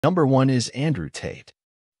Number 1 is Andrew Tate.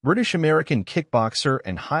 British-American kickboxer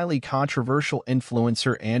and highly controversial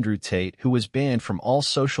influencer Andrew Tate, who was banned from all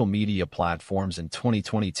social media platforms in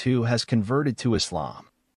 2022, has converted to Islam.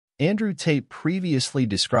 Andrew Tate previously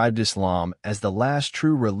described Islam as the last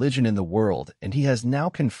true religion in the world, and he has now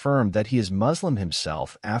confirmed that he is Muslim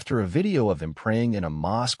himself after a video of him praying in a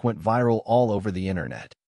mosque went viral all over the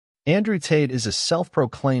internet. Andrew Tate is a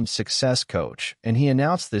self-proclaimed success coach, and he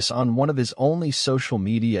announced this on one of his only social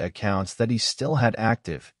media accounts that he still had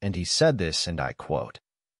active, and he said this, and I quote,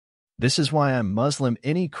 "This is why I'm Muslim.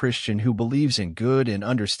 Any Christian who believes in good and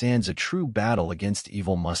understands a true battle against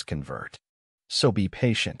evil must convert. So be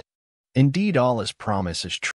patient. Indeed, Allah's promise is true."